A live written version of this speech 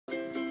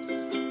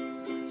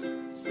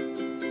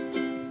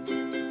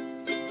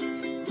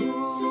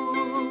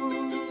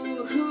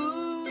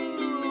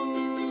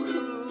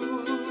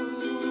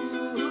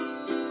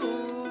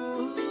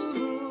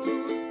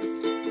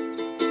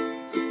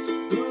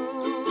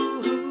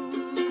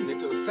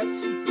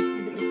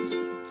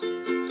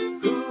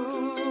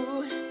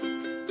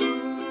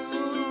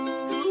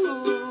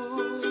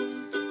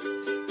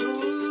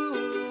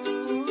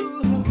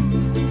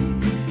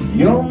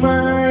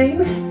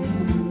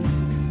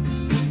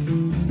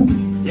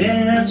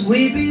Yes,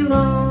 we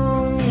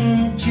belong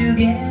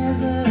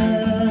together.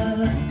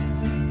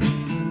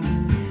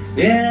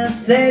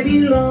 Yes, they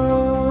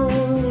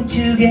belong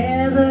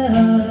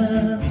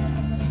together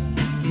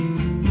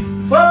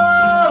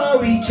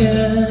for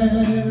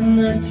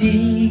eternity.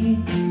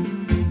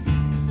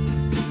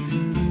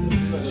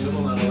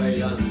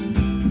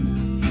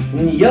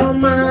 You're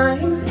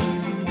mine,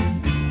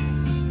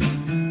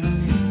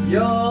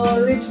 your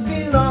lips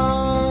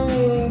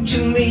belong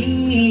to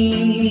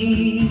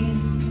me.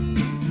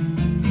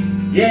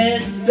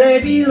 Yes, they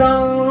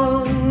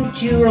belong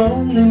to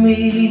only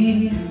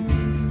me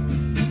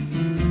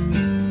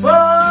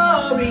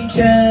for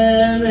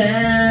eternity,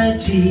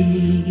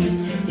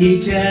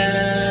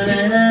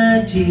 eternity.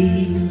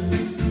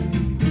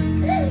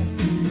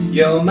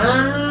 You're mine,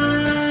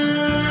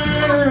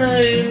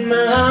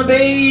 my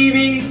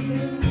baby,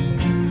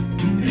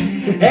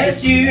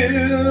 as you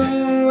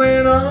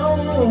will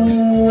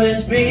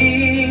always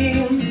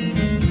be.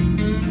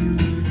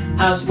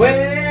 As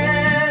well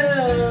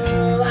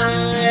I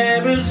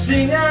ever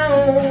sing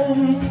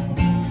out,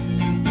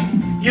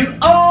 you'll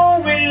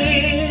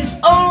always,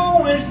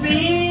 always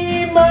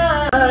be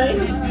mine.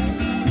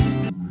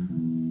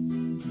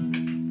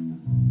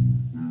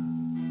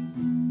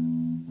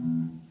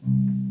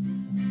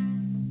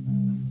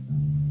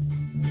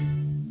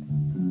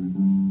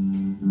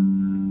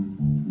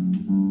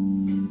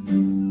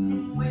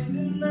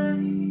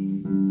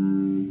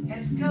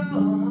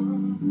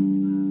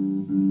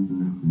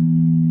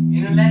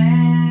 In the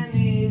land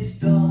is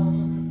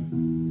dawn,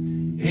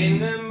 in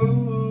the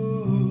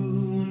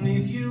moon,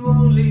 if you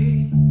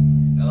only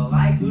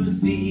like to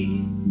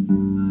see.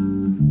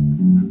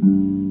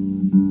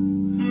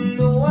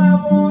 No, I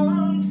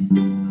won't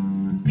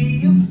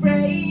be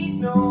afraid,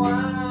 no,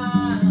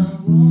 I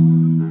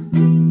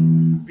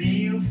won't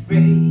be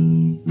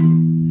afraid.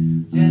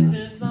 Just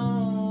as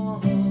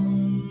long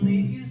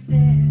if you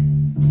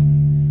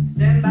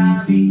stand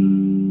by me.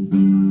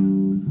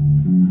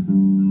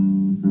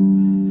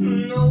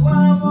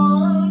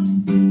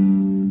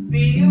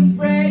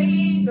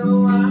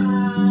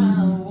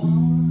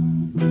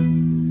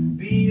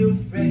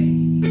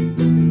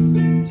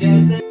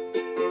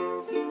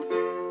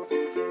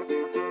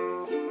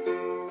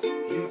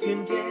 You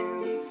can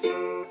dance,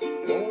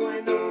 oh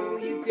I know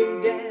you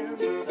can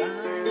dance.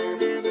 I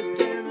never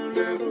can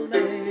never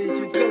let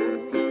you go.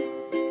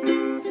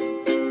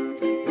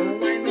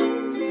 Oh I know,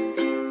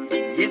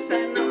 yes I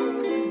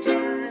know,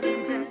 tried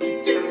and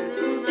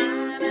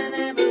tried, I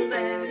never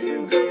let you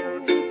go.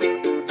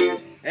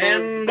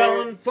 And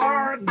don't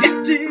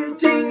forget to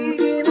take